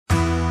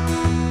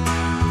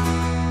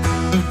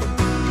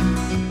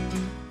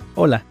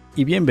Hola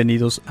y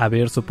bienvenidos a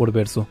Verso por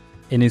Verso.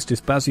 En este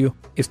espacio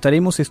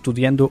estaremos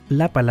estudiando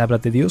la palabra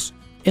de Dios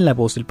en la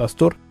voz del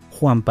pastor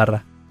Juan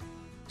Parra.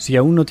 Si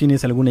aún no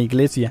tienes alguna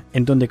iglesia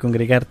en donde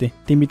congregarte,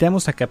 te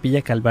invitamos a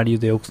Capilla Calvario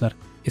de Oxnard.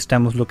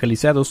 Estamos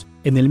localizados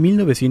en el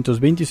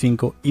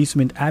 1925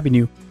 Eastman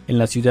Avenue, en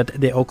la ciudad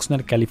de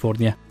Oxnard,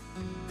 California.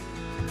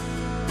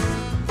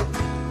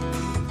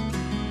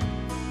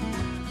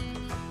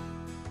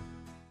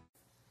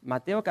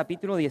 Mateo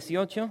capítulo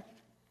 18.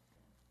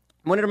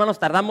 Bueno, hermanos,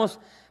 tardamos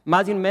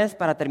más de un mes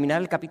para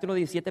terminar el capítulo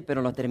 17,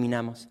 pero lo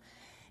terminamos.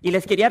 Y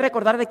les quería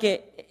recordar de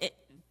que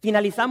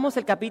finalizamos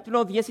el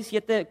capítulo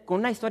 17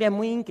 con una historia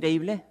muy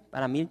increíble,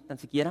 para mí tan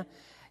siquiera,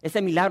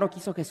 ese milagro que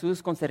hizo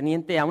Jesús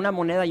concerniente a una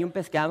moneda y un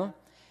pescado.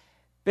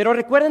 Pero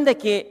recuerden de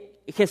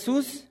que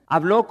Jesús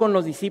habló con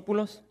los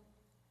discípulos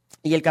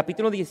y el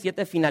capítulo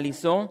 17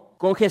 finalizó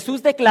con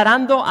Jesús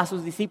declarando a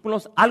sus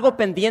discípulos algo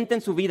pendiente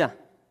en su vida.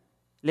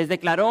 Les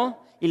declaró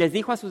y les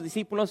dijo a sus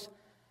discípulos: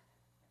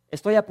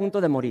 estoy a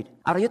punto de morir.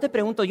 Ahora yo te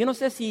pregunto, yo no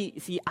sé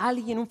si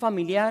alguien, un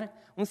familiar,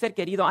 un ser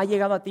querido ha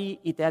llegado a ti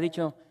y te ha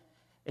dicho: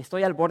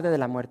 estoy al borde de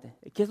la muerte.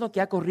 ¿Qué es lo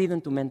que ha corrido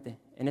en tu mente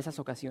en esas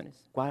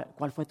ocasiones?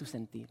 ¿Cuál fue tu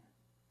sentir,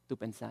 tu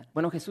pensar?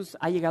 Bueno, Jesús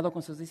ha llegado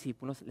con sus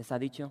discípulos, les ha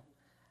dicho: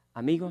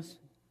 amigos,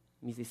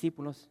 mis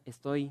discípulos,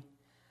 estoy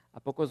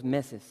a pocos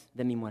meses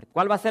de mi muerte.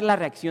 ¿Cuál va a ser la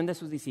reacción de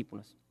sus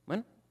discípulos?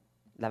 Bueno,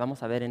 la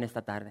vamos a ver en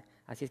esta tarde.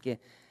 Así es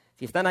que,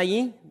 si están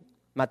allí,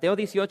 Mateo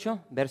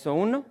 18, verso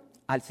 1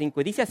 al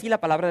 5, y dice así la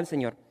palabra del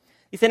Señor.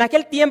 Dice: en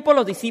aquel tiempo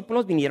los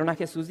discípulos vinieron a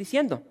Jesús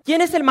diciendo: ¿quién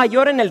es el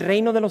mayor en el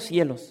reino de los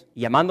cielos?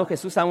 Y llamando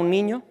Jesús a un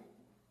niño,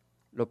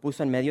 lo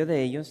puso en medio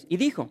de ellos y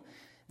dijo: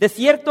 de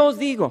cierto os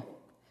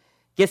digo,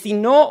 que si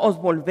no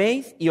os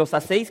volvéis y os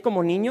hacéis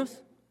como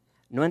niños,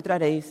 no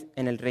entraréis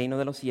en el reino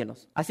de los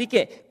cielos. Así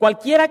que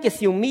cualquiera que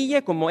se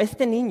humille como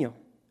este niño,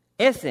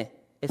 ese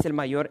es el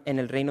mayor en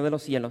el reino de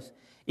los cielos.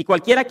 Y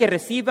cualquiera que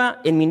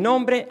reciba en mi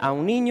nombre a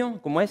un niño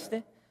como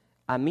este,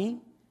 a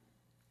mí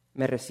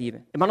me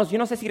recibe. Hermanos, yo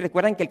no sé si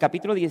recuerdan que el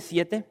capítulo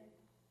 17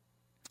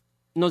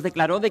 nos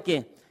declaró de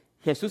que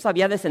Jesús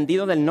había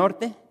descendido del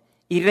norte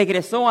y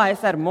regresó a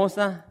esa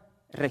hermosa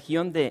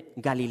región de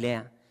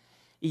Galilea.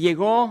 Y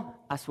llegó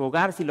a su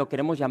hogar, si lo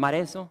queremos llamar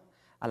eso,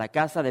 a la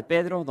casa de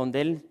Pedro, donde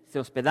él se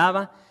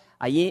hospedaba,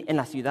 allí en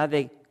la ciudad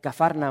de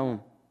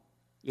Cafarnaúm.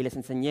 Y les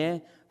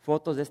enseñé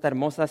fotos de esta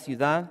hermosa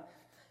ciudad.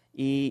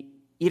 Y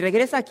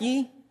regresa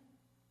aquí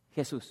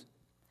Jesús.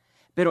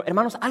 Pero,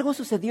 hermanos, algo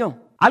sucedió.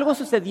 Algo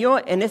sucedió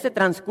en ese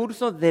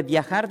transcurso de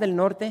viajar del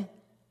norte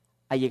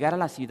a llegar a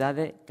la ciudad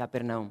de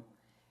Capernaum.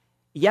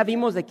 Y ya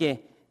vimos de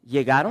que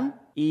llegaron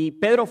y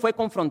Pedro fue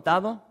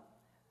confrontado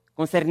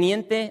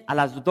concerniente a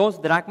las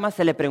 2 dracmas.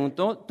 Se le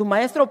preguntó: ¿tu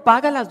maestro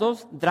paga las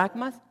 2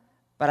 dracmas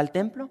para el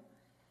templo?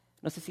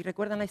 No sé si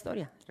recuerdan la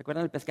historia.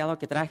 ¿Recuerdan el pescado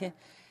que traje?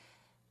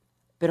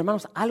 Pero,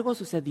 hermanos, algo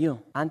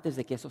sucedió antes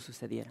de que eso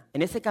sucediera.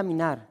 En ese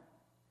caminar,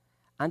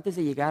 antes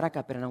de llegar a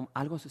Capernaum,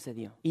 algo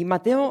sucedió. Y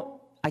Mateo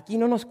aquí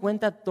no nos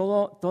cuenta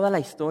toda la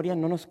historia,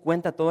 no nos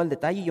cuenta todo el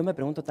detalle. Y yo me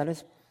pregunto tal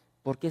vez,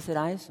 ¿por qué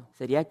será eso?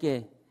 ¿Sería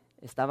que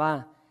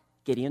estaba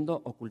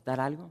queriendo ocultar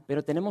algo?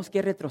 Pero tenemos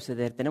que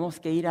retroceder, tenemos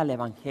que ir al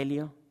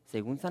Evangelio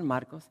según San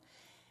Marcos.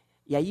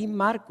 Y ahí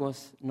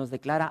Marcos nos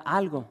declara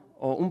algo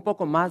o un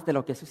poco más de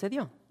lo que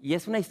sucedió. Y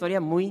es una historia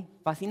muy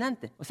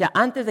fascinante. O sea,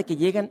 antes de que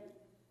lleguen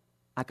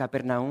a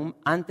Capernaum,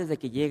 antes de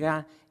que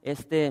llega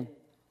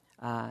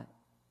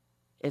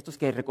estos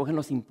que recogen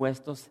los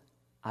impuestos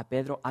a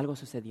Pedro, algo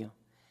sucedió.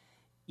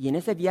 Y en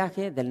ese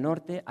viaje del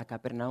norte a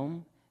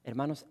Capernaum,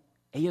 hermanos,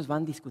 ellos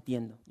van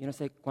discutiendo. Yo no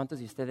sé cuántos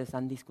de ustedes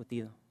han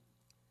discutido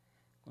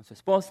con su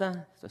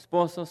esposa, su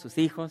esposo, sus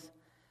hijos,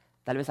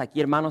 tal vez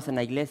aquí hermanos en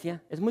la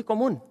iglesia. Es muy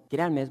común,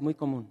 créanme, es muy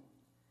común.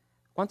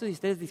 ¿Cuántos de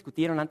ustedes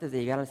discutieron antes de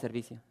llegar al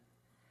servicio?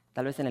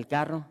 Tal vez en el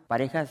carro,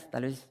 parejas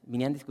tal vez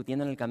venían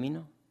discutiendo en el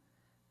camino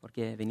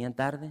porque venían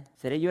tarde.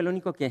 ¿Seré yo el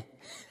único que...?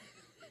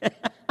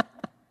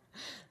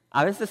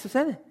 A veces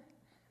sucede.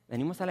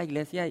 Venimos a la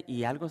iglesia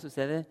y algo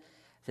sucede,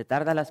 se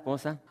tarda la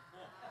esposa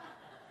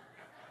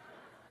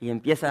y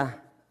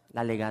empieza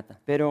la legata.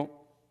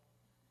 Pero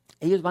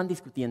ellos van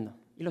discutiendo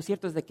y lo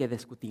cierto es de que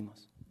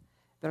discutimos.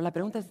 Pero la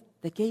pregunta es,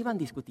 ¿de qué iban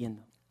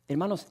discutiendo?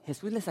 Hermanos,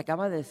 Jesús les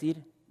acaba de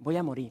decir: voy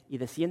a morir, y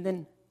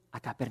descienden a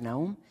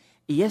Capernaum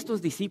y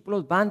estos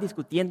discípulos van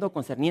discutiendo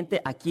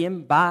concerniente a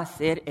quién va a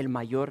ser el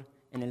mayor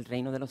en el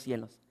reino de los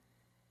cielos.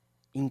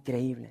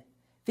 Increíble.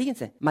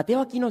 Fíjense,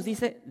 Mateo aquí nos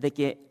dice de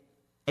que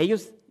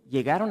ellos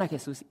llegaron a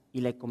Jesús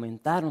y le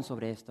comentaron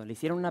sobre esto, le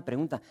hicieron una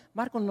pregunta.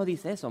 Marcos no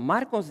dice eso.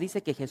 Marcos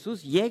dice que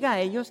Jesús llega a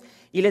ellos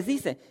y les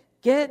dice: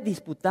 ¿qué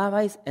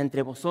disputabais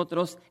entre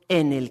vosotros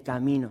en el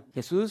camino?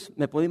 Jesús,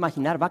 me puedo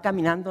imaginar, va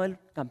caminando el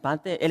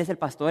campante, él es el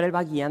pastor, él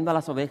va guiando a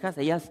las ovejas,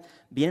 ellas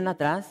vienen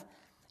atrás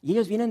y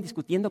ellos vienen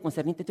discutiendo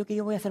concerniente: ¿tú que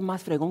yo voy a ser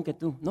más fregón que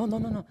tú?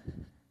 No.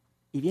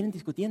 Y vienen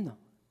discutiendo.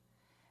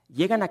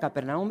 Llegan a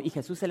Capernaum y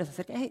Jesús se les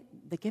acerca: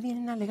 ¿de qué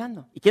vienen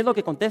alegando? ¿Y qué es lo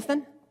que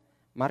contestan?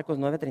 Marcos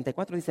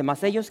 9:34 dice: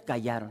 mas ellos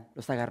callaron,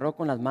 los agarró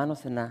con las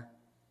manos en la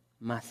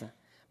masa.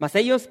 Mas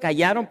ellos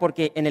callaron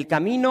porque en el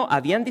camino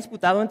habían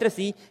disputado entre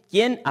sí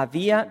quién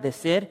había de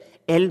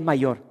ser el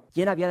mayor.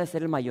 ¿Quién había de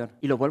ser el mayor?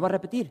 Y lo vuelvo a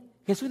repetir.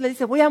 Jesús le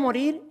dice, voy a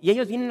morir. Y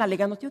ellos vienen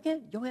alegando, tío,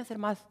 ¿qué? Yo voy a ser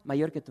más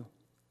mayor que tú.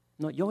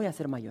 No, yo voy a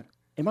ser mayor.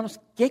 Hermanos,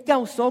 ¿qué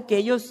causó que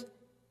ellos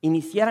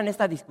iniciaran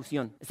esta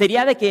discusión?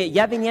 ¿Sería de que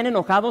ya venían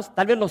enojados?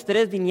 Tal vez los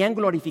tres venían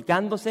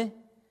glorificándose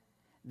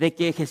de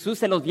que Jesús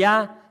se los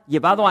había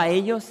llevado a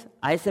ellos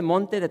a ese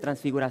monte de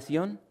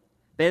transfiguración.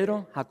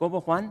 Pedro, Jacobo,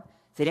 Juan.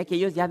 ¿Sería que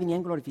ellos ya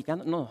venían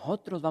glorificando?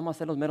 Nosotros vamos a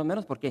ser los meros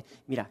meros porque,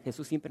 mira,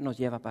 Jesús siempre nos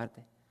lleva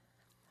aparte.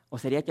 ¿O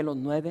sería que los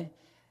 9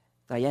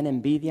 traían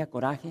envidia,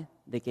 coraje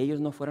de que ellos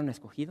no fueron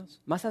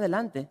escogidos? Más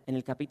adelante, en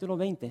el capítulo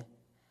 20,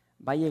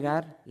 va a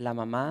llegar la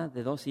mamá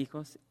de 2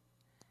 hijos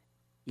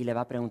y le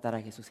va a preguntar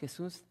a Jesús,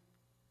 Jesús,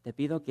 te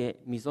pido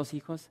que mis 2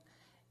 hijos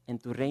en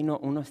tu reino,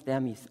 uno esté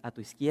a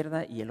tu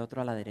izquierda y el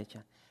otro a la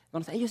derecha.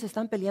 Entonces, ellos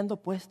están peleando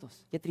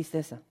puestos. Qué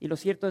tristeza. Y lo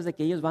cierto es de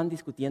que ellos van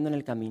discutiendo en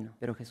el camino,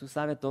 pero Jesús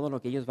sabe todo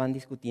lo que ellos van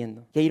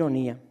discutiendo. Qué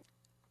ironía.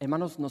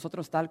 Hermanos,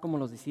 nosotros tal como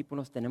los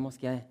discípulos tenemos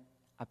que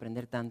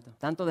aprender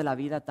tanto de la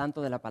vida,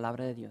 tanto de la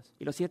palabra de Dios.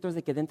 Y lo cierto es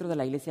de que dentro de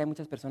la iglesia hay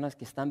muchas personas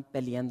que están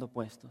peleando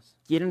puestos.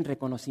 Quieren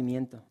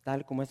reconocimiento,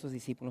 tal como estos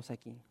discípulos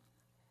aquí.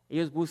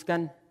 Ellos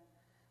buscan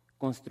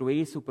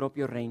construir su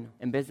propio reino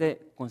en vez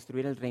de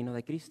construir el reino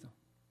de Cristo.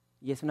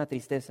 Y es una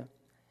tristeza.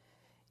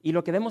 Y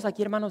lo que vemos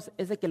aquí, hermanos,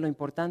 es de que lo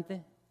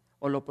importante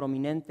o lo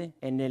prominente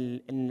en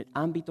el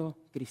ámbito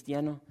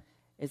cristiano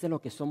es de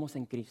lo que somos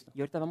en Cristo. Y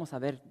ahorita vamos a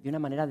ver de una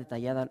manera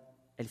detallada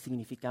el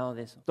significado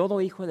de eso.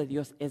 Todo hijo de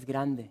Dios es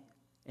grande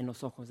en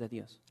los ojos de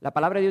Dios. La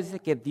palabra de Dios dice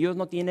que Dios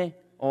no tiene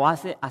o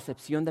hace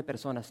acepción de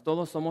personas.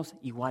 Todos somos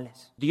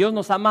iguales. Dios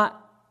nos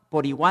ama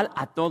por igual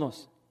a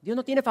todos. Dios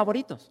no tiene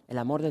favoritos, el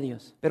amor de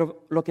Dios.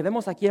 Pero lo que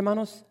vemos aquí,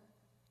 hermanos,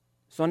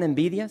 son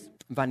envidias,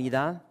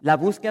 vanidad, la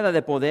búsqueda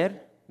de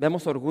poder,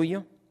 vemos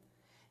orgullo.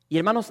 Y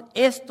hermanos,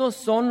 estos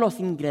son los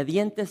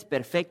ingredientes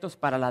perfectos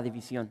para la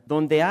división.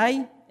 Donde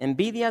hay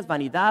envidias,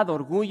 vanidad,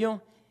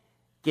 orgullo,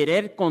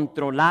 querer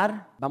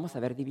controlar, vamos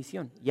a ver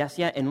división. Ya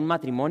sea en un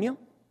matrimonio,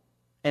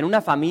 en una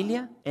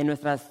familia, en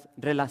nuestras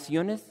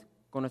relaciones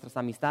con nuestras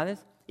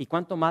amistades y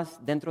cuánto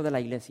más dentro de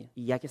la iglesia.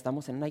 Y ya que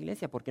estamos en una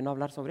iglesia, ¿por qué no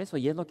hablar sobre eso?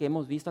 Y es lo que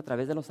hemos visto a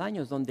través de los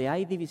años. Donde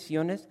hay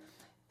divisiones,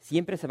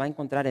 siempre se va a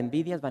encontrar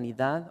envidias,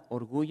 vanidad,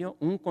 orgullo,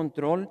 un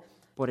control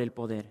por el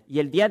poder. Y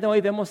el día de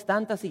hoy vemos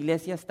tantas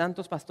iglesias,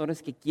 tantos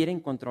pastores que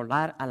quieren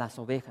controlar a las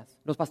ovejas.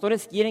 Los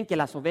pastores quieren que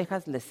las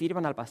ovejas les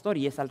sirvan al pastor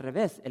y es al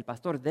revés. El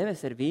pastor debe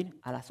servir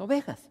a las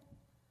ovejas.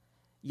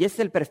 Y es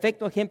el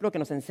perfecto ejemplo que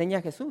nos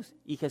enseña Jesús.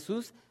 Y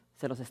Jesús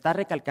se los está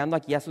recalcando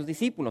aquí a sus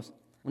discípulos.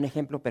 Un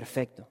ejemplo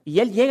perfecto. Y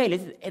él llega y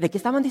les dice, ¿de qué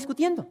estaban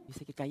discutiendo?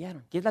 Dice que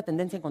callaron. ¿Qué es la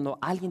tendencia cuando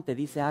alguien te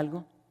dice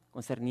algo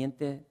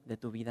concerniente de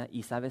tu vida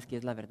y sabes que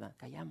es la verdad?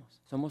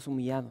 Callamos. Somos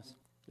humillados.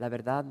 La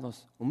verdad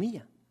nos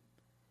humilla.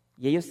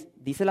 Y ellos,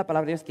 dice la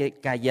palabra de Dios,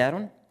 que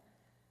callaron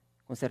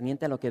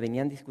concerniente a lo que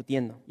venían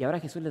discutiendo. Y ahora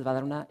Jesús les va a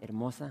dar una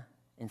hermosa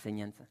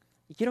enseñanza.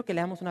 Y quiero que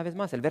leamos una vez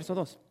más el verso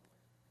 2.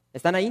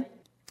 ¿Están ahí?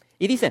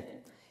 Y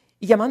dice,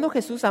 y llamando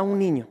Jesús a un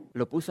niño,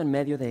 lo puso en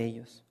medio de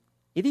ellos.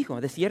 Y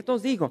dijo, de cierto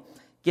os digo,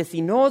 que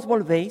si no os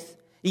volvéis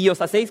y os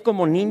hacéis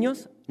como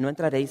niños, no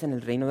entraréis en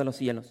el reino de los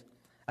cielos.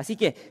 Así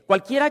que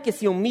cualquiera que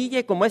se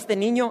humille como este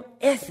niño,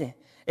 ese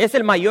es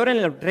el mayor en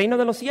el reino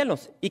de los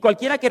cielos. Y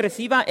cualquiera que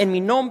reciba en mi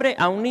nombre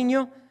a un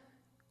niño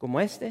como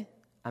este,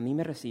 a mí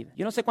me recibe.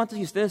 Yo no sé cuántos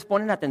de ustedes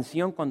ponen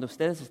atención cuando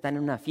ustedes están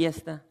en una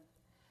fiesta,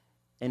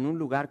 en un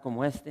lugar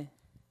como este.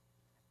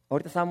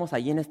 Ahorita estábamos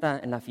allí en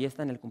la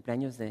fiesta, en el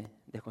cumpleaños de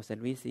José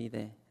Luis y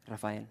de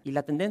Rafael. Y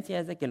la tendencia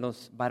es de que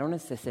los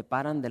varones se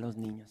separan de los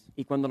niños.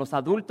 Y cuando los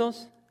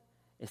adultos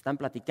están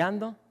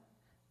platicando,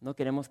 no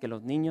queremos que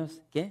los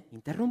niños, ¿qué?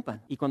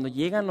 Interrumpan. Y cuando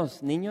llegan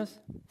los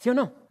niños, ¿sí o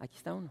no? Aquí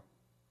está uno.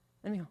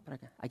 Ven, mijo, para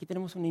acá. Aquí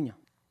tenemos un niño.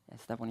 Ya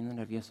se está poniendo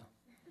nervioso.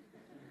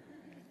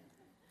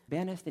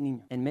 Vean a este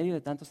niño en medio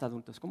de tantos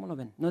adultos. ¿Cómo lo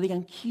ven? No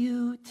digan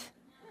cute.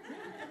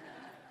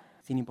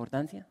 Sin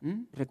importancia.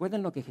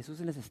 Recuerden lo que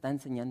Jesús les está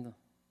enseñando.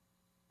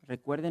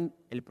 Recuerden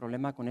el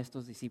problema con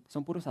estos discípulos.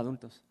 Son puros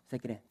adultos, se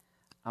cree.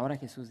 Ahora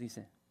Jesús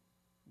dice,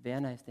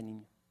 vean a este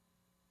niño.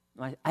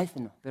 No, a este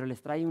no, pero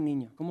les trae un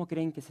niño. ¿Cómo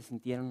creen que se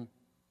sintieron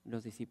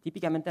los discípulos?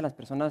 Típicamente las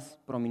personas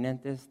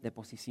prominentes de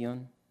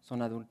posición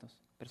son adultos.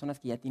 Personas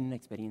que ya tienen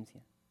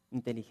experiencia,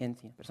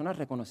 inteligencia, personas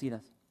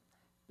reconocidas.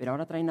 Pero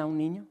ahora traen a un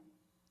niño.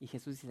 Y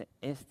Jesús dice,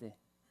 este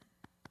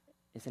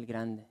es el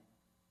grande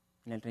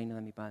en el reino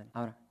de mi Padre.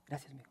 Ahora,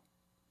 gracias, amigo.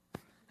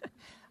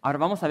 Ahora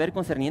vamos a ver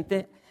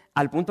concerniente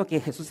al punto que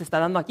Jesús está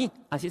dando aquí.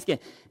 Así es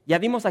que ya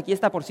vimos aquí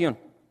esta porción.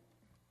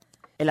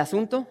 El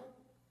asunto,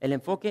 el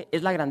enfoque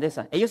es la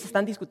grandeza. Ellos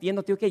están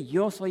discutiendo, tío, que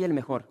yo soy el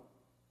mejor.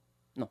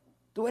 No,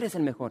 tú eres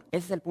el mejor.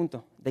 Ese es el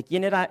punto. De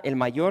quién era el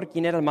mayor,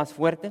 quién era el más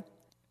fuerte.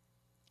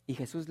 Y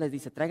Jesús les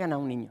dice, traigan a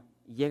un niño.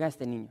 Y llega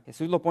este niño.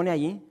 Jesús lo pone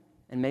allí,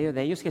 en medio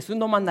de ellos. Jesús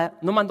no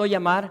mandó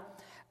llamar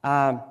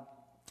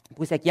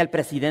puse aquí al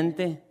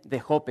presidente de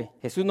Jope.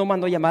 Jesús no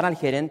mandó llamar al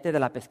gerente de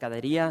la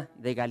pescadería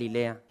de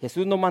Galilea.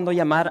 Jesús no mandó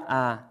llamar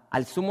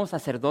al sumo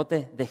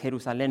sacerdote de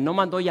Jerusalén. No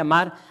mandó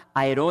llamar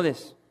a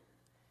Herodes.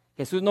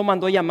 Jesús no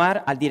mandó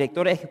llamar al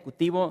director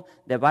ejecutivo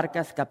de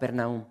Barcas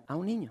Capernaum, a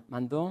un niño.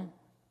 Mandó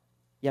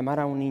llamar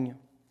a un niño.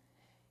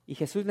 Y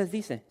Jesús les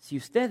dice, si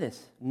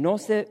ustedes no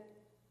se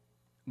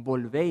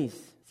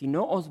volvéis, si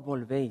no os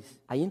volvéis,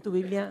 ahí en tu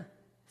Biblia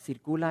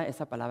circula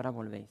esa palabra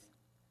volvéis,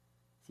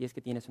 si es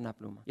que tienes una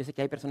pluma. Yo sé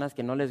que hay personas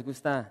que no les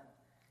gusta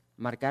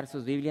marcar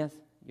sus Biblias.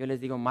 Yo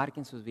les digo,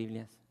 marquen sus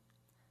Biblias.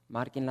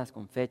 Márquenlas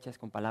con fechas,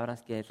 con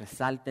palabras que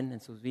resalten en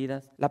sus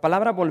vidas. La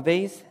palabra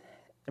volvéis,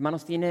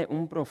 hermanos, tiene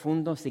un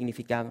profundo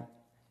significado.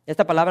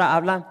 Esta palabra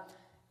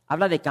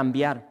habla de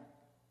cambiar.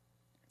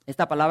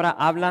 Esta palabra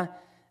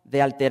habla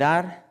de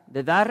alterar,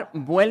 de dar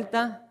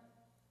vuelta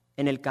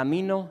en el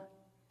camino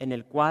en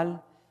el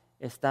cual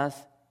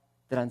estás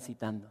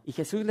transitando. Y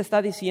Jesús le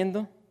está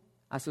diciendo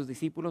a sus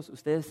discípulos,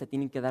 ustedes se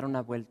tienen que dar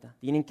una vuelta,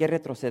 tienen que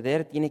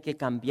retroceder, tienen que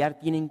cambiar,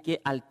 tienen que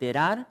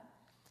alterar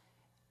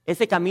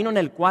ese camino en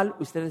el cual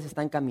ustedes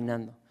están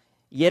caminando.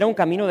 ¿Y era un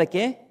camino de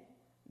qué?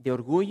 De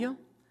orgullo,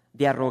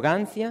 de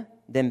arrogancia,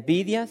 de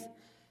envidias.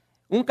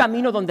 Un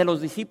camino donde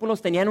los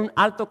discípulos tenían un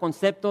alto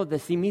concepto de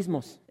sí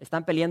mismos.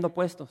 Están peleando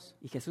puestos.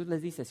 Y Jesús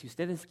les dice, si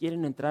ustedes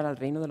quieren entrar al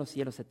reino de los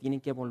cielos, se tienen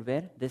que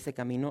volver de ese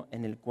camino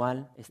en el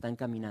cual están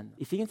caminando.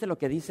 Y fíjense lo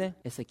que dice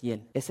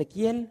Ezequiel.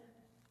 Ezequiel,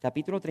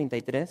 capítulo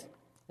 33,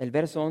 el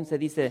verso 11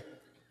 dice,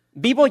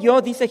 vivo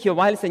yo, dice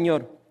Jehová el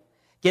Señor,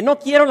 que no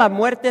quiero la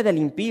muerte del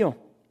impío,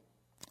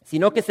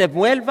 sino que se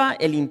vuelva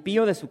el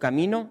impío de su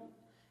camino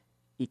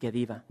y que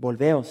viva.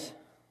 Volveos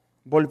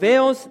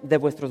de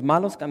vuestros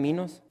malos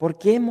caminos. ¿Por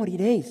qué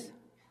moriréis,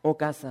 oh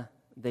casa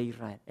de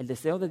Israel? El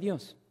deseo de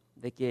Dios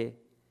de que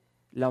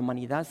la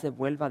humanidad se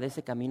vuelva de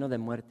ese camino de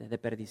muerte, de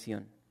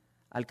perdición,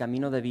 al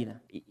camino de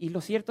vida. Y lo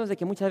cierto es de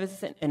que muchas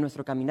veces en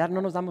nuestro caminar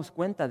no nos damos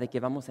cuenta de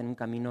que vamos en un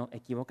camino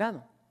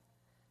equivocado.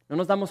 No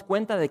nos damos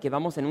cuenta de que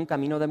vamos en un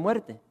camino de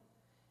muerte.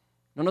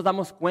 No nos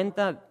damos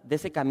cuenta de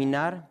ese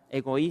caminar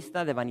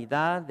egoísta, de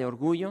vanidad, de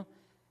orgullo.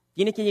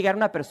 Tiene que llegar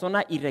una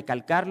persona y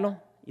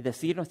recalcarlo y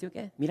decirnos, ¿sí o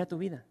qué? Mira tu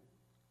vida.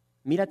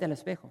 Mírate al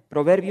espejo.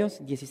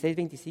 Proverbios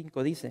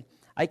 16:25 dice,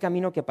 hay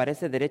camino que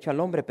parece derecho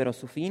al hombre, pero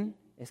su fin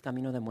es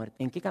camino de muerte.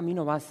 ¿En qué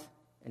camino vas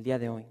el día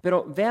de hoy?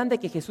 Pero vean de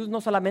que Jesús no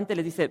solamente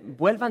les dice,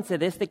 vuélvanse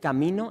de este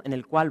camino en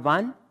el cual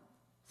van,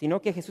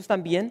 sino que Jesús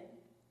también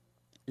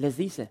les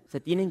dice,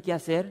 se tienen que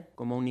hacer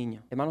como un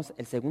niño. Hermanos,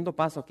 el segundo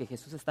paso que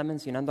Jesús está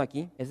mencionando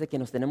aquí es de que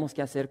nos tenemos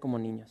que hacer como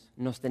niños.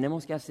 Nos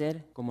tenemos que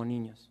hacer como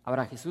niños.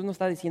 Ahora, Jesús no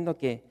está diciendo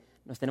que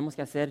nos tenemos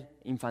que hacer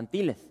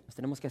infantiles, nos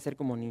tenemos que hacer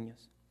como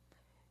niños.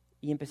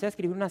 Y empecé a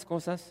escribir unas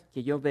cosas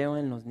que yo veo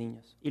en los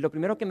niños. Y lo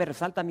primero que me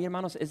resalta a mí,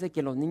 hermanos, es de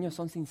que los niños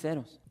son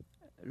sinceros.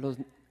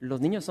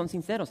 Los niños son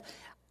sinceros.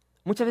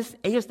 Muchas veces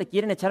ellos te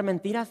quieren echar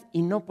mentiras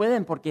y no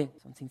pueden porque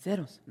son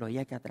sinceros. Lo oí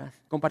aquí atrás.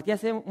 Compartí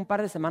hace un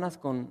par de semanas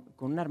con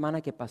una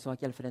hermana que pasó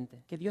aquí al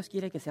frente, que Dios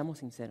quiere que seamos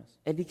sinceros.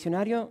 El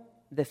diccionario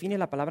define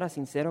la palabra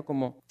sincero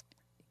como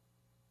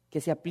que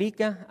se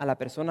aplica a la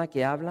persona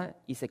que habla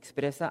y se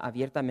expresa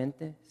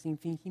abiertamente sin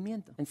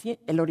fingimiento. En sí,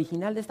 el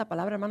original de esta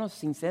palabra, hermanos,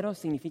 sincero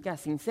significa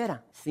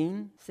sincera.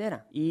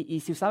 Y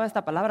se usaba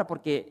esta palabra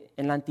porque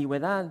en la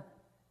antigüedad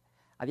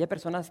había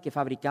personas que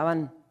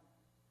fabricaban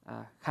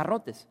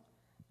jarrotes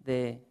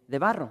de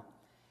barro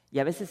y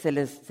a veces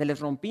se les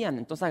rompían.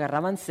 Entonces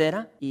agarraban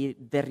cera y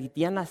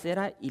derritían la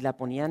cera y la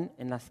ponían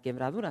en las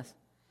quebraduras.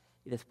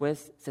 Y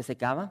después se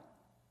secaba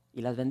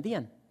y las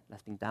vendían.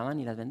 Las pintaban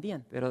y las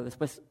vendían. Pero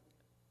después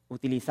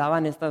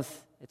utilizaban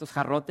estos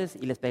jarrotes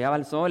y les pegaba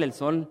el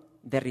sol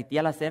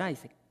derritía la cera y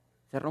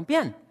se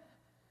rompían.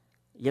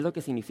 Y es lo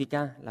que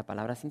significa la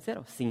palabra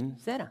sincero,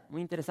 sincera,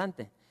 muy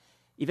interesante.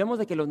 Y vemos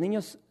de que los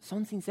niños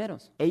son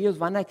sinceros. Ellos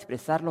van a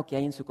expresar lo que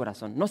hay en su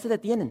corazón, no se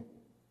detienen.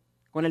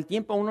 Con el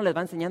tiempo uno les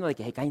va enseñando de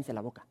que hey, cállense la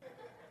boca.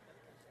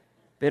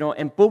 Pero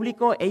en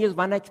público ellos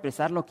van a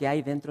expresar lo que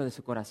hay dentro de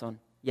su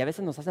corazón. Y a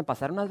veces nos hacen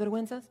pasar unas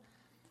vergüenzas.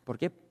 ¿Por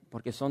qué?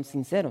 Porque son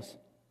sinceros.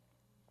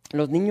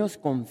 Los niños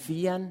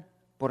confían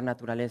por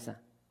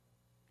naturaleza.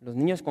 Los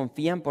niños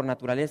confían por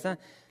naturaleza,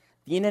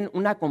 tienen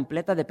una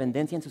completa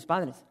dependencia en sus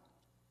padres.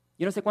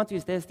 Yo no sé cuántos de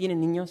ustedes tienen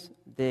niños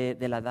de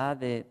la edad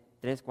de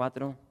 3,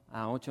 4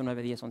 a 8,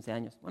 9, 10, 11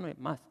 años. Bueno,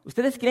 más.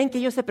 ¿Ustedes creen que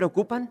ellos se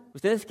preocupan?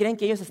 ¿Ustedes creen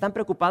que ellos están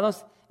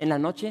preocupados en la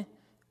noche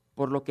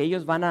por lo que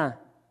ellos van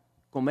a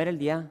comer el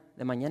día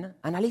de mañana?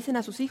 Analicen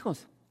a sus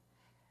hijos.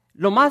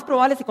 Lo más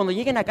probable es que cuando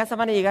lleguen a casa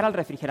van a llegar al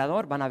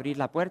refrigerador, van a abrir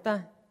la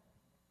puerta.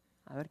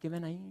 A ver qué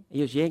ven ahí.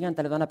 Ellos llegan,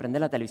 tal vez van a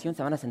prender la televisión,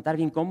 se van a sentar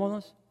bien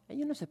cómodos.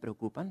 Ellos no se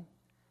preocupan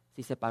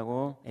si se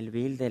pagó el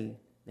bill del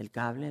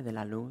cable, de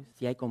la luz,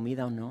 si hay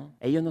comida o no.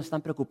 Ellos no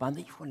están preocupando,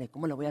 híjole,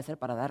 ¿cómo le voy a hacer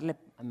para darle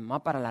a mi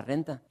mamá para la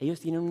renta? Ellos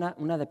tienen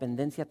una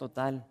dependencia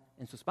total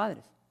en sus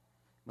padres.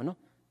 Bueno,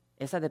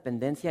 esa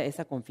dependencia,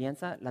 esa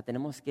confianza la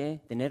tenemos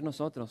que tener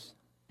nosotros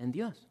en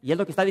Dios. Y es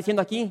lo que está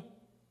diciendo aquí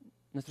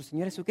nuestro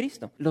Señor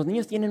Jesucristo. Los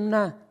niños tienen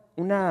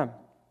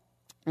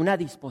una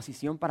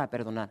disposición para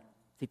perdonar.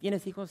 Si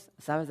tienes hijos,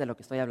 sabes de lo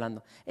que estoy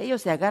hablando.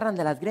 Ellos se agarran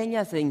de las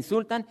greñas, se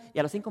insultan y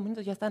a los 5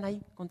 minutos ya están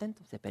ahí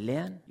contentos. Se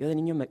pelean. Yo de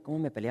niño, ¿cómo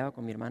me peleaba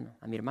con mi hermano?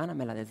 A mi hermana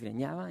me la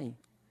desgreñaba y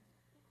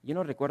yo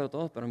no recuerdo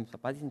todo, pero mis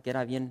papás dicen que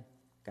era bien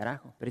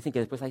carajo. Pero dicen que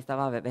después ahí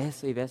estaba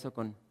beso y beso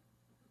con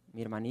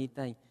mi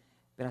hermanita.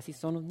 Pero así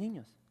son los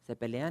niños. Se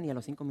pelean y a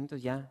los 5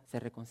 minutos ya se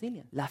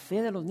reconcilian. La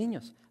fe de los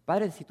niños.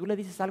 Padre, si tú le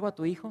dices algo a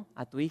tu hijo,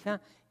 a tu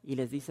hija, y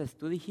les dices,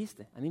 tú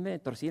dijiste, a mí me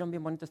torcieron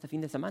bien bonito este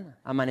fin de semana.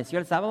 Amaneció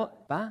el sábado,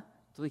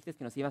 tú dijiste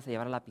que nos ibas a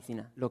llevar a la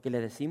piscina. Lo que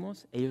le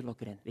decimos, ellos lo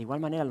creen. De igual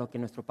manera, lo que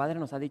nuestro Padre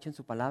nos ha dicho en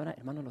su palabra,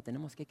 hermanos, lo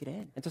tenemos que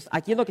creer. Entonces,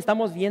 aquí es lo que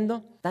estamos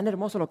viendo, tan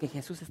hermoso lo que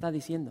Jesús está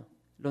diciendo.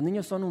 Los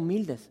niños son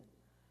humildes.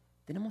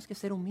 Tenemos que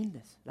ser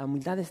humildes. La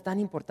humildad es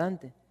tan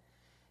importante.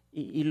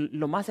 Y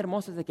lo más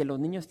hermoso es de que los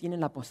niños tienen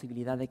la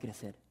posibilidad de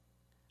crecer.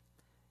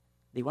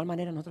 De igual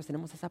manera, nosotros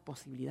tenemos esa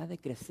posibilidad de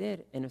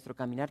crecer en nuestro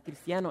caminar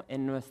cristiano,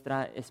 en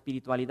nuestra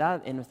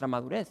espiritualidad, en nuestra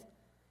madurez.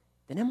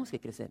 Tenemos que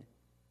crecer.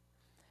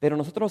 Pero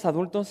nosotros los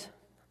adultos,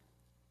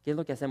 ¿qué es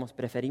lo que hacemos?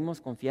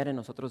 Preferimos confiar en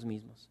nosotros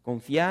mismos.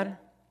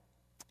 Confiar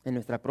en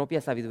nuestra propia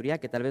sabiduría,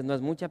 que tal vez no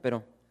es mucha,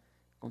 pero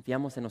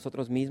confiamos en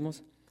nosotros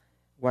mismos.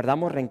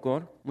 Guardamos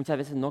rencor. Muchas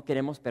veces no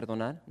queremos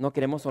perdonar, no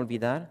queremos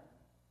olvidar.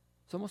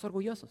 Somos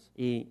orgullosos.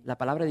 Y la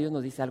palabra de Dios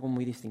nos dice algo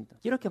muy distinto.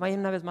 Quiero que vayan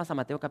una vez más a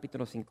Mateo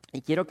capítulo 5.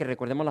 Y quiero que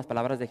recordemos las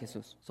palabras de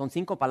Jesús. Son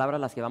 5 palabras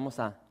las que vamos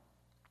a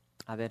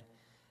ver.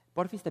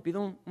 Porfis, te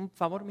pido un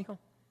favor, mijo.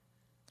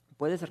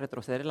 ¿Puedes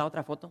retroceder la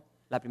otra foto?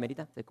 La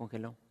primerita se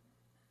congeló.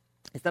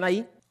 ¿Están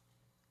ahí?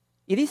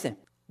 Y dice,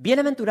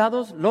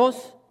 bienaventurados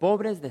los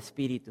pobres de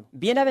espíritu.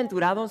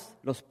 Bienaventurados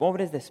los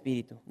pobres de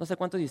espíritu. No sé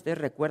cuántos de ustedes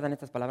recuerdan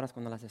estas palabras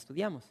cuando las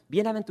estudiamos.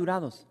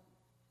 Bienaventurados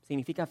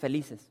significa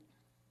felices.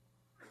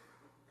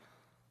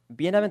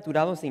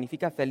 Bienaventurados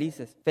significa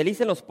felices.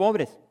 Felices los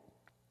pobres.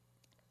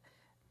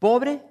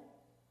 Pobre,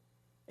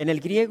 en el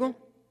griego,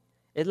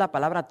 es la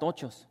palabra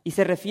tochos. Y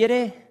se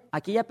refiere a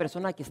aquella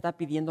persona que está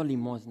pidiendo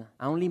limosna,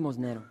 a un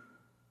limosnero.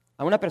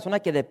 A una persona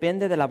que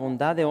depende de la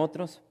bondad de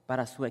otros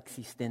para su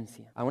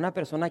existencia. A una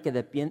persona que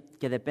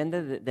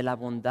depende de la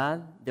bondad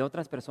de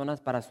otras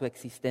personas para su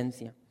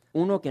existencia.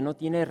 Uno que no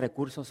tiene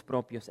recursos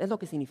propios. Es lo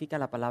que significa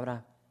la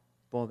palabra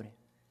pobre.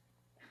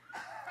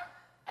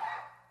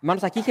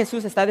 Hermanos, aquí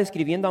Jesús está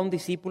describiendo a un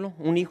discípulo,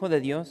 un hijo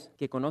de Dios,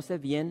 que conoce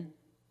bien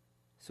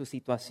su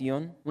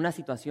situación, una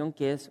situación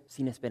que es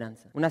sin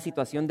esperanza, una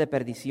situación de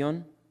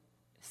perdición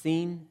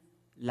sin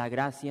la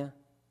gracia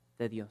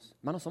de Dios.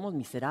 Hermanos, somos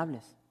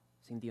miserables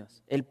sin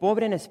Dios. El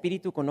pobre en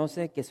espíritu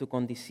conoce que su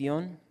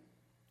condición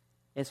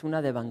es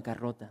una de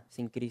bancarrota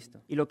sin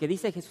Cristo. Y lo que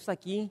dice Jesús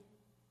aquí,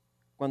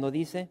 cuando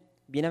dice,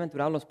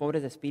 bienaventurados los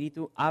pobres de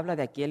espíritu, habla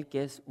de aquel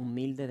que es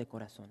humilde de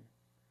corazón.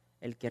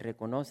 El que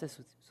reconoce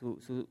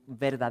su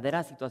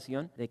verdadera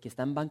situación de que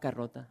está en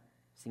bancarrota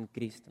sin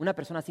Cristo. Una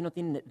persona así no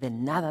tiene de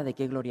nada de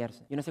qué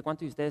gloriarse. Yo no sé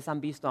cuántos de ustedes han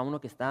visto a uno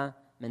que está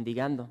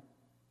mendigando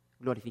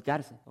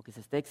glorificarse o que se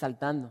esté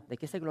exaltando. ¿De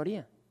qué se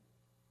gloria?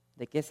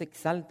 ¿De qué se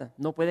exalta?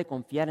 No puede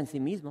confiar en sí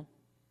mismo.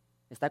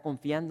 Está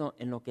confiando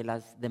en lo que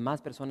las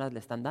demás personas le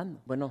están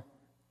dando. Bueno,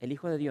 el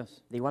Hijo de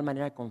Dios de igual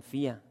manera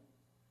confía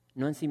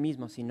no en sí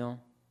mismo, sino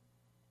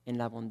en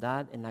la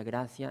bondad, en la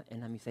gracia, en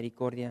la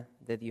misericordia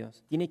de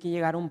Dios. Tiene que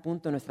llegar a un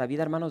punto en nuestra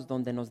vida, hermanos,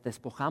 donde nos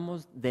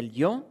despojamos del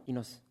yo y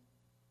nos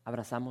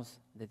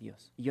abrazamos de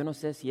Dios. Y yo no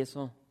sé si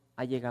eso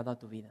ha llegado a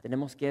tu vida.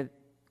 Tenemos que,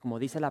 como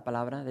dice la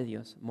palabra de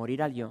Dios,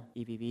 morir al yo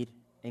y vivir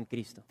en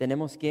Cristo.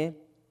 Tenemos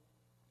que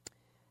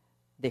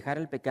dejar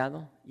el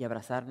pecado y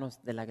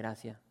abrazarnos de la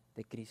gracia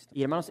de Cristo.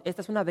 Y hermanos,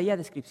 esta es una bella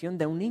descripción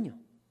de un niño.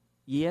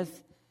 Y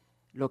es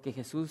lo que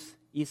Jesús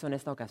hizo en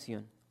esta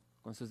ocasión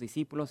con sus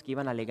discípulos que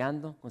iban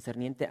alegando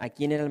concerniente a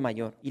quién era el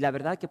mayor. Y la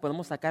verdad que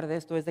podemos sacar de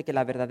esto es de que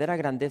la verdadera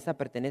grandeza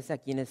pertenece a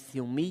quienes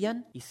se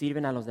humillan y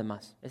sirven a los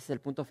demás. Ese es el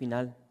punto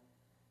final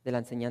de la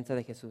enseñanza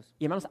de Jesús.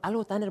 Y hermanos,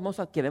 algo tan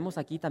hermoso que vemos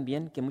aquí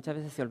también, que muchas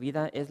veces se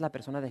olvida, es la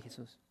persona de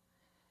Jesús.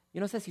 Yo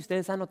no sé si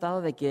ustedes han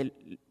notado de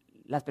que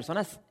las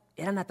personas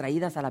eran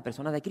atraídas a la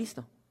persona de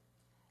Cristo.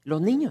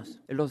 Los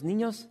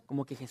niños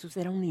como que Jesús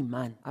era un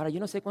imán. Ahora, yo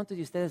no sé cuántos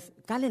de ustedes,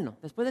 cálenlo.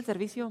 Después del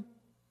servicio,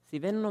 si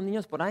ven unos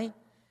niños por ahí,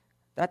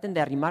 traten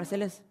de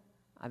arrimárseles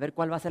a ver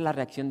cuál va a ser la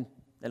reacción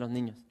de los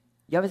niños.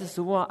 Yo a veces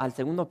subo al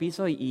segundo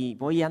piso y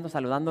voy y ando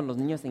saludando a los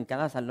niños en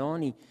cada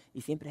salón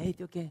y siempre, hey,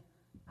 tío, ¿qué?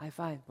 High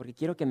five, porque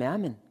quiero que me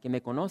amen, que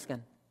me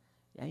conozcan.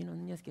 Y hay unos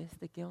niños que,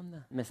 ¿qué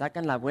onda? Me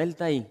sacan la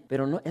vuelta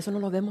pero no, eso no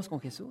lo vemos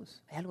con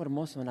Jesús. Hay algo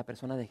hermoso en la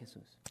persona de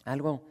Jesús,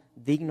 algo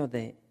digno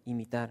de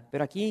imitar.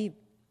 Pero aquí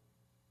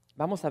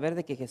vamos a ver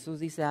de que Jesús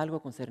dice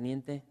algo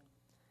concerniente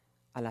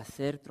al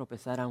hacer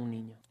tropezar a un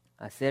niño,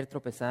 hacer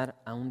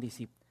tropezar a un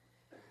discípulo.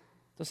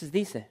 Entonces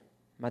dice,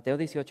 Mateo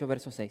 18,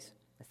 verso 6.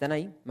 ¿Están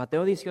ahí?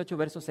 Mateo 18,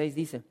 verso 6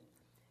 dice,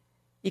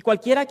 y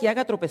cualquiera que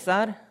haga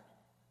tropezar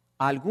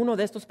a alguno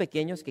de estos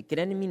pequeños que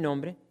creen en mi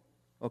nombre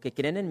o que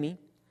creen en mí,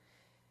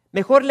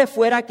 mejor le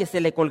fuera que se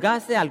le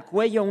colgase al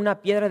cuello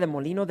una piedra de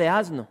molino de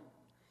asno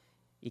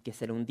y que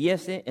se le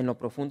hundiese en lo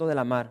profundo de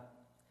la mar.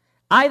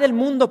 Ay del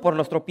mundo por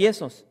los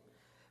tropiezos,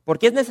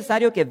 porque es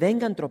necesario que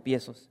vengan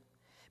tropiezos,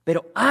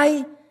 pero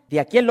ay de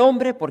aquel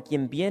hombre por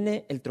quien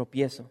viene el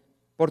tropiezo.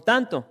 Por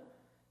tanto,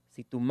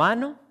 si tu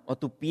mano o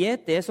tu pie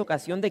te es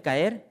ocasión de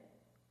caer,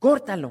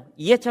 córtalo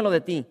y échalo de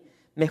ti.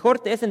 Mejor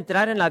te es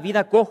entrar en la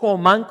vida cojo o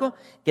manco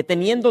que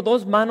teniendo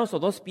 2 manos o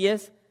 2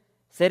 pies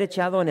ser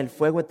echado en el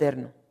fuego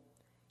eterno.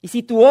 Y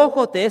si tu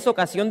ojo te es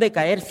ocasión de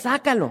caer,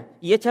 sácalo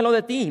y échalo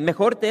de ti.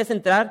 Mejor te es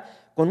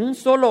entrar con un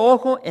solo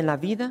ojo en la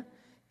vida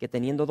que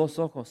teniendo 2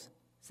 ojos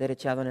ser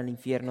echado en el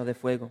infierno de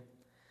fuego.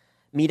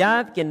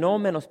 Mirad que no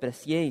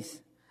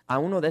menospreciéis a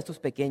uno de estos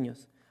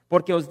pequeños,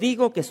 porque os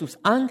digo que sus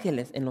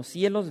ángeles en los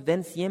cielos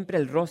ven siempre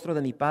el rostro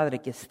de mi Padre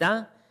que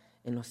está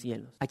en los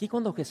cielos. Aquí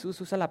cuando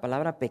Jesús usa la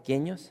palabra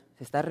pequeños,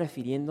 se está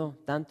refiriendo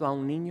tanto a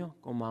un niño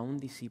como a un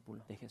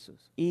discípulo de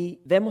Jesús.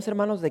 Y vemos,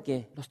 hermanos, de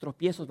que los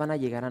tropiezos van a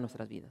llegar a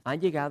nuestras vidas.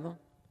 Han llegado,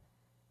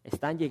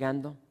 están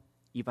llegando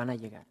y van a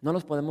llegar. No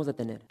los podemos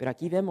detener. Pero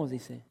aquí vemos,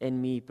 dice,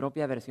 en mi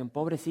propia versión,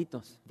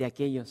 pobrecitos de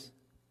aquellos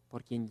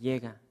por quien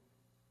llega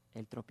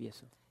el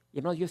tropiezo. Y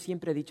hermanos, yo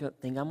siempre he dicho,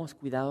 tengamos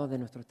cuidado de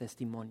nuestro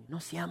testimonio.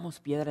 No seamos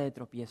piedra de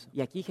tropiezo.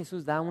 Y aquí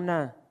Jesús da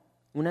una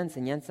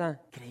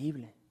enseñanza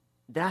creíble,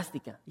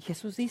 drástica. Y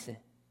Jesús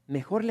dice,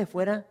 mejor le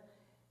fuera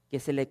que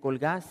se le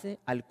colgase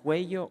al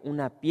cuello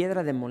una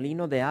piedra de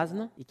molino de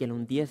asno y que lo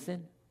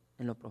hundiesen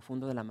en lo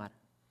profundo de la mar.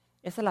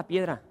 Esa es la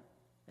piedra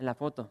en la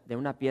foto de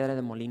una piedra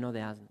de molino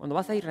de asno. Cuando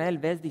vas a Israel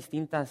ves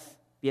distintas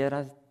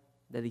piedras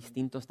de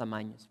distintos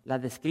tamaños. La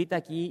descrita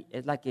aquí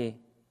es la que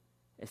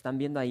están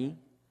viendo ahí.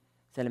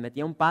 Se le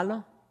metía un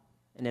palo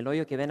en el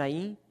hoyo que ven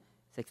ahí,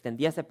 se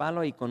extendía ese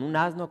palo y con un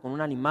asno, con un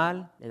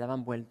animal, le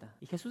daban vuelta.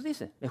 Y Jesús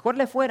dice, mejor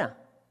le fuera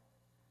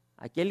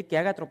aquel que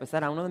haga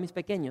tropezar a uno de mis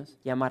pequeños,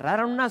 que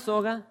amarraran una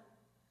soga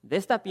de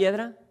esta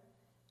piedra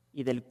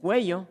y del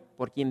cuello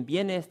por quien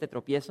viene este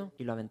tropiezo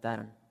y lo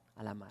aventaran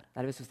a la mar.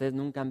 Tal vez ustedes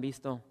nunca han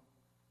visto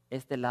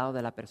este lado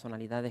de la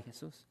personalidad de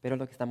Jesús, pero es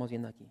lo que estamos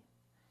viendo aquí.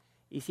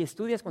 Y si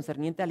estudias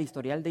concerniente al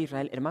historial de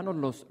Israel,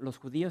 hermanos, los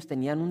judíos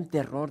tenían un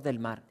terror del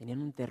mar,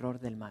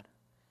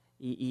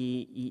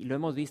 Y lo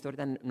hemos visto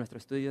ahorita en nuestro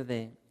estudio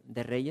de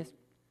Reyes.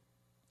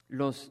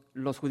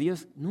 Los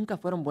judíos nunca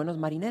fueron buenos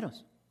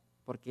marineros,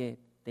 porque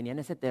tenían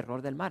ese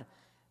terror del mar.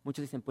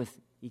 Muchos dicen, pues,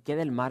 ¿y qué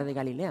del mar de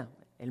Galilea?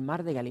 El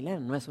mar de Galilea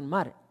no es un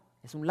mar,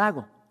 es un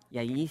lago. Y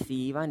allí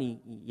sí iban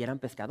y eran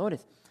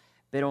pescadores.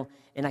 Pero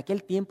en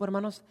aquel tiempo,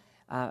 hermanos,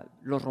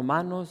 los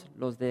romanos,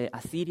 los de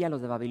Asiria,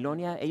 los de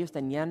Babilonia, ellos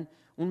tenían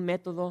un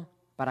método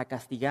para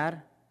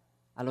castigar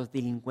a los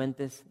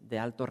delincuentes de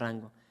alto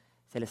rango.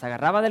 Se les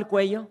agarraba del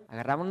cuello,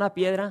 agarraban una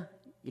piedra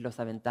y los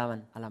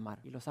aventaban a la mar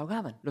y los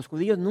ahogaban. Los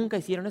judíos nunca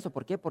hicieron eso.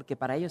 ¿Por qué? Porque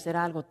para ellos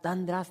era algo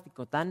tan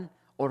drástico, tan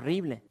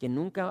horrible, que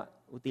nunca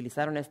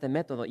utilizaron este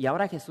método. Y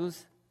ahora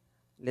Jesús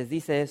les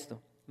dice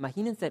esto.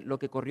 Imagínense lo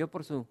que corrió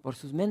por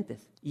sus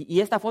mentes.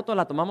 Y esta foto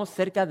la tomamos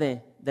cerca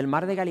del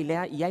mar de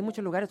Galilea y hay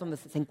muchos lugares donde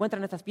se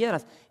encuentran estas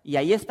piedras. Y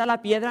ahí está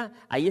la piedra,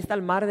 ahí está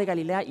el mar de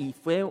Galilea y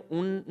fue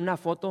una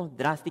foto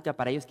drástica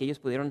para ellos que ellos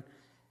pudieron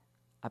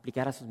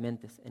aplicar a sus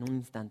mentes en un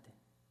instante.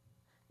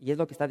 Y es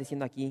lo que está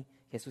diciendo aquí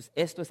Jesús.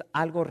 Esto es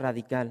algo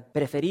radical.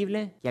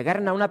 Preferible que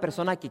agarren a una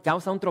persona que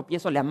causa un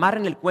tropiezo, le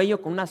amarren el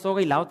cuello con una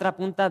soga y la otra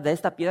punta de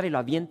esta piedra y lo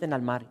avienten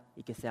al mar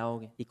y que se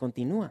ahogue. Y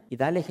continúa. Y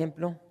da el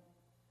ejemplo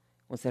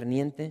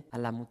concerniente a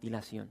la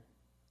mutilación.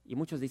 Y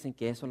muchos dicen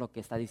que eso es lo que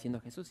está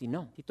diciendo Jesús. Y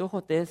no. Si tu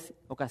ojo te es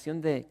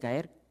ocasión de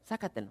caer,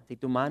 sácatelo. Si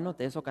tu mano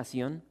te es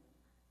ocasión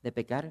de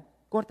pecar,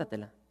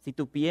 córtatela. Si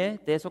tu pie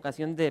te es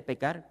ocasión de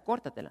pecar,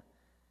 córtatela.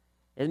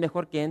 Es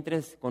mejor que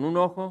entres con un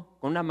ojo,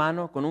 con una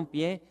mano, con un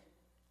pie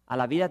a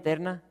la vida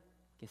eterna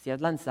que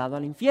seas lanzado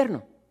al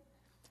infierno.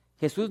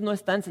 Jesús no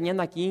está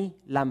enseñando aquí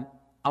la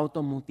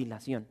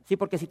automutilación. Sí,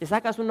 porque si te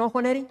sacas un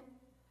ojo, Neri,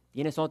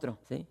 tienes otro.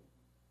 ¿Sí?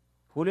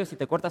 Julio, si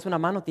te cortas una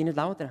mano, tienes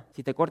la otra.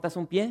 Si te cortas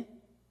un pie,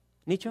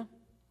 Nicho,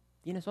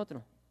 tienes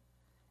otro.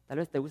 Tal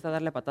vez te gusta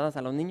darle patadas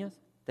a los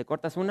niños, te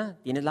cortas una,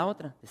 tienes la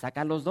otra. Te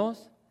sacas los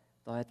dos,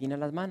 todavía tienes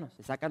las manos.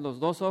 Te sacas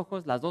los 2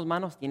 ojos, las 2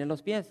 manos, tienes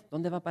los pies.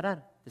 ¿Dónde va a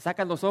parar? Te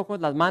sacas los ojos,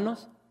 las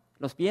manos,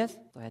 los pies,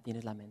 todavía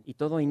tienes la mente. Y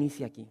todo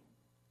inicia aquí.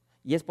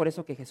 Y es por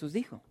eso que Jesús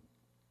dijo.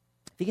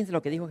 Fíjense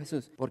lo que dijo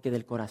Jesús. Porque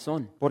del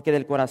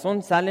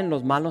corazón salen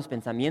los malos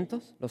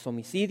pensamientos, los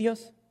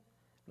homicidios,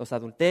 los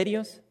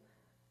adulterios,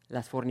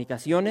 las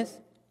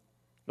fornicaciones,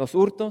 los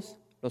hurtos,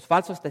 los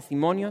falsos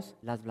testimonios,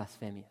 las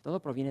blasfemias.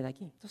 Todo proviene de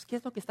aquí. Entonces, ¿qué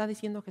es lo que está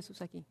diciendo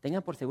Jesús aquí?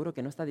 Tengan por seguro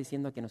que no está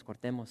diciendo que nos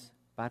cortemos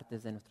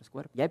partes de nuestros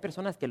cuerpos. Y hay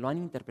personas que lo han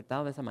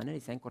interpretado de esa manera y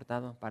se han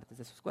cortado partes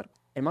de sus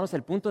cuerpos. Hermanos,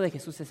 el punto de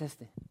Jesús es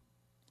este.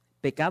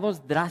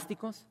 Pecados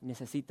drásticos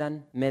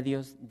necesitan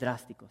medios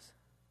drásticos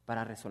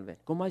para resolver.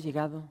 ¿Cómo has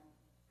llegado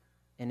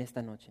en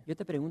esta noche? Yo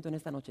te pregunto en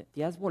esta noche,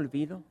 ¿te has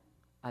volvido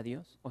a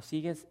Dios o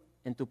sigues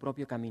en tu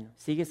propio camino?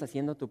 ¿Sigues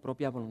haciendo tu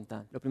propia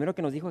voluntad? Lo primero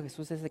que nos dijo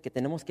Jesús es de que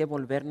tenemos que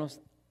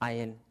volvernos a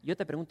Él. Yo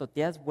te pregunto,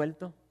 ¿te has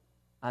vuelto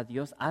a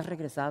Dios? ¿Has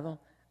regresado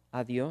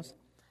a Dios?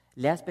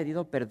 ¿Le has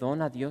pedido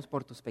perdón a Dios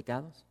por tus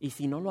pecados? Y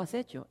si no lo has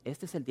hecho,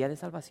 este es el día de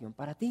salvación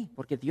para ti,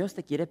 porque Dios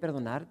te quiere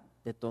perdonar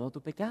de todo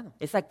tu pecado.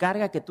 Esa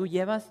carga que tú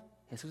llevas,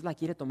 Jesús la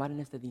quiere tomar en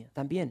este día.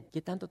 También,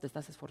 ¿qué tanto te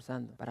estás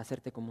esforzando para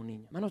hacerte como un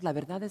niño? Hermanos, la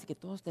verdad es que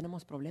todos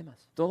tenemos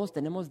problemas, todos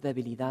tenemos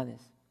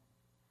debilidades.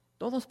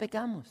 Todos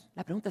pecamos.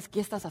 La pregunta es,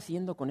 ¿qué estás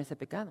haciendo con ese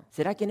pecado?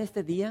 ¿Será que en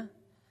este día,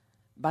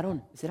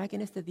 varón, será que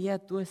en este día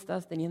tú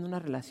estás teniendo una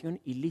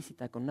relación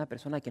ilícita con una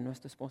persona que no es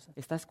tu esposa?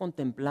 ¿Estás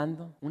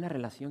contemplando una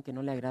relación que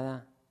no le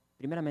agrada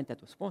primeramente a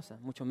tu esposa,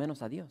 mucho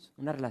menos a Dios.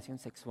 Una relación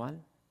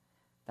sexual.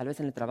 Tal vez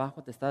en el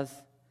trabajo te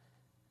estás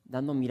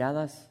dando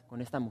miradas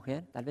con esta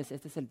mujer. Tal vez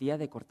este es el día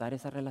de cortar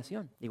esa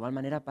relación. De igual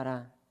manera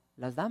para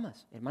las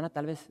damas. Hermana,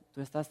 tal vez tú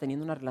estás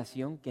teniendo una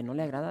relación que no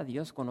le agrada a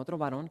Dios con otro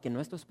varón que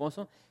no es tu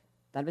esposo.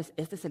 Tal vez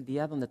este es el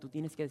día donde tú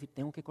tienes que decir,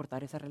 tengo que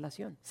cortar esa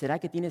relación. ¿Será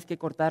que tienes que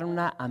cortar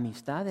una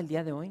amistad el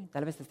día de hoy?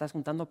 Tal vez te estás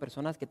juntando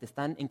personas que te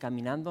están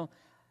encaminando,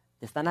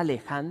 te están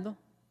alejando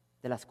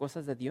de las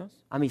cosas de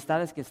Dios.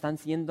 Amistades que están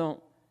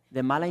siendo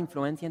de mala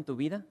influencia en tu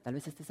vida. Tal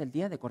vez este es el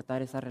día de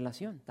cortar esa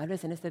relación. Tal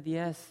vez en este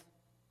día es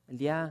el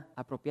día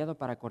apropiado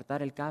para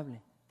cortar el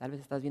cable. Tal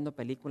vez estás viendo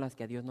películas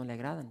que a Dios no le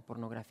agradan,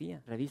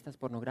 pornografía, revistas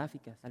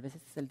pornográficas. Tal vez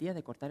este es el día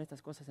de cortar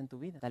estas cosas en tu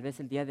vida. Tal vez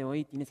el día de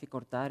hoy tienes que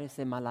cortar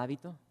ese mal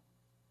hábito.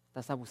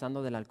 Estás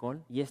abusando del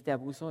alcohol y este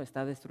abuso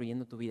está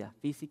destruyendo tu vida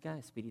física,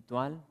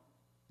 espiritual,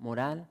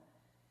 moral.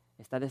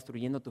 Está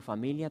destruyendo tu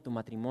familia, tu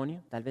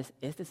matrimonio. Tal vez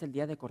este es el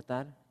día de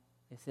cortar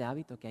ese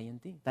hábito que hay en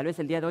ti. Tal vez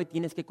el día de hoy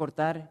tienes que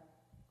cortar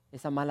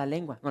esa mala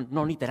lengua. Bueno,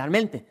 no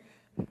literalmente,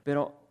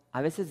 pero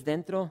a veces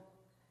dentro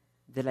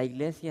de la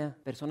iglesia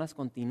personas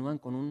continúan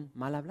con un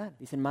mal hablar.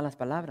 Dicen malas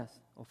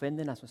palabras,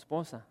 ofenden a su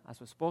esposa, a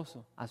su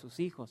esposo, a sus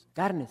hijos,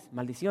 carnes,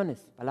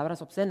 maldiciones,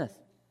 palabras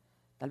obscenas.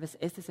 Tal vez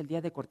este es el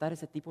día de cortar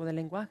ese tipo de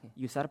lenguaje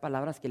y usar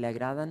palabras que le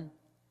agradan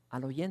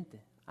al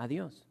oyente, a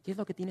Dios. ¿Qué es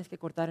lo que tienes que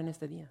cortar en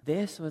este día?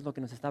 De eso es lo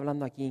que nos está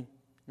hablando aquí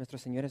nuestro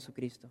Señor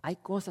Jesucristo. Hay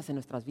cosas en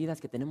nuestras vidas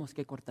que tenemos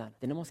que cortar,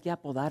 tenemos que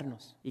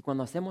apodarnos. Y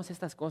cuando hacemos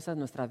estas cosas,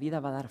 nuestra vida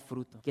va a dar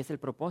fruto, que es el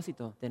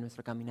propósito de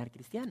nuestro caminar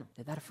cristiano,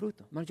 de dar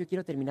fruto. Hermanos, yo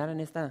quiero terminar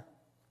en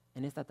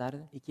esta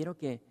tarde y quiero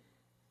que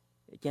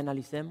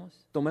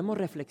analicemos, tomemos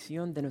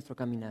reflexión de nuestro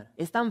caminar.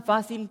 Es tan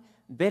fácil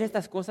ver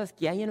estas cosas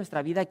que hay en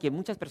nuestra vida que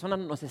muchas personas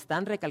nos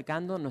están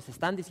recalcando, nos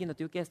están diciendo,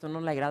 tío, que esto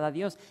no le agrada a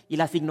Dios y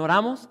las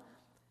ignoramos,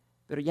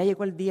 pero ya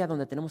llegó el día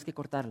donde tenemos que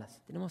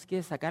cortarlas. Tenemos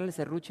que sacar el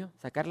serrucho,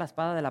 sacar la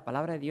espada de la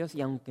palabra de Dios y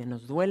aunque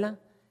nos duela,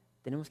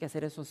 tenemos que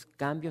hacer esos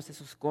cambios,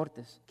 esos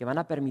cortes que van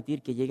a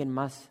permitir que lleguen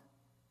más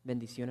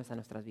bendiciones a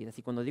nuestras vidas.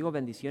 Y cuando digo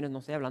bendiciones no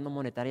estoy hablando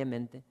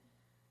monetariamente,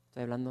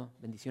 estoy hablando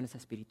bendiciones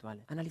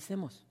espirituales.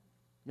 Analicemos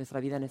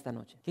nuestra vida en esta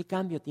noche. ¿Qué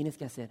cambio tienes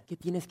que hacer? ¿Qué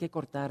tienes que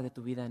cortar de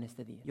tu vida en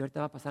este día? Y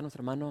ahorita va a pasar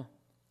nuestro hermano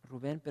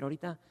Rubén, pero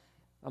ahorita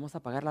vamos a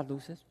apagar las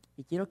luces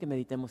y quiero que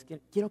meditemos,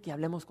 quiero que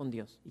hablemos con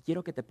Dios y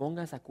quiero que te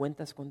pongas a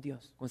cuentas con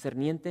Dios,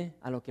 concerniente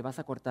a lo que vas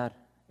a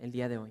cortar el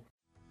día de hoy.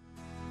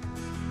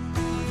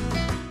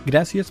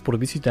 Gracias por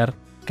visitar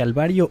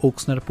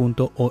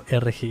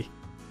calvariooxnard.org.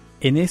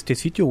 En este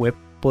sitio web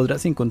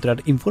podrás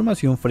encontrar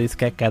información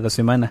fresca cada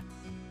semana,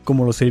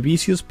 como los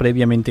servicios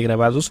previamente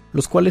grabados,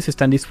 los cuales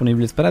están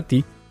disponibles para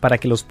ti, para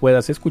que los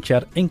puedas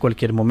escuchar en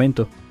cualquier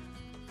momento.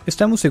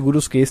 Estamos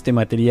seguros que este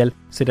material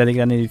será de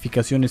gran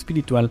edificación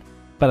espiritual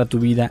para tu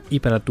vida y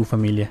para tu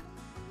familia.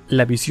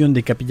 La visión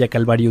de Capilla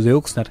Calvario de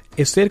Oxnard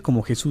es ser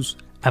como Jesús,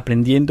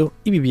 aprendiendo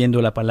y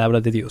viviendo la palabra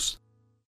de Dios.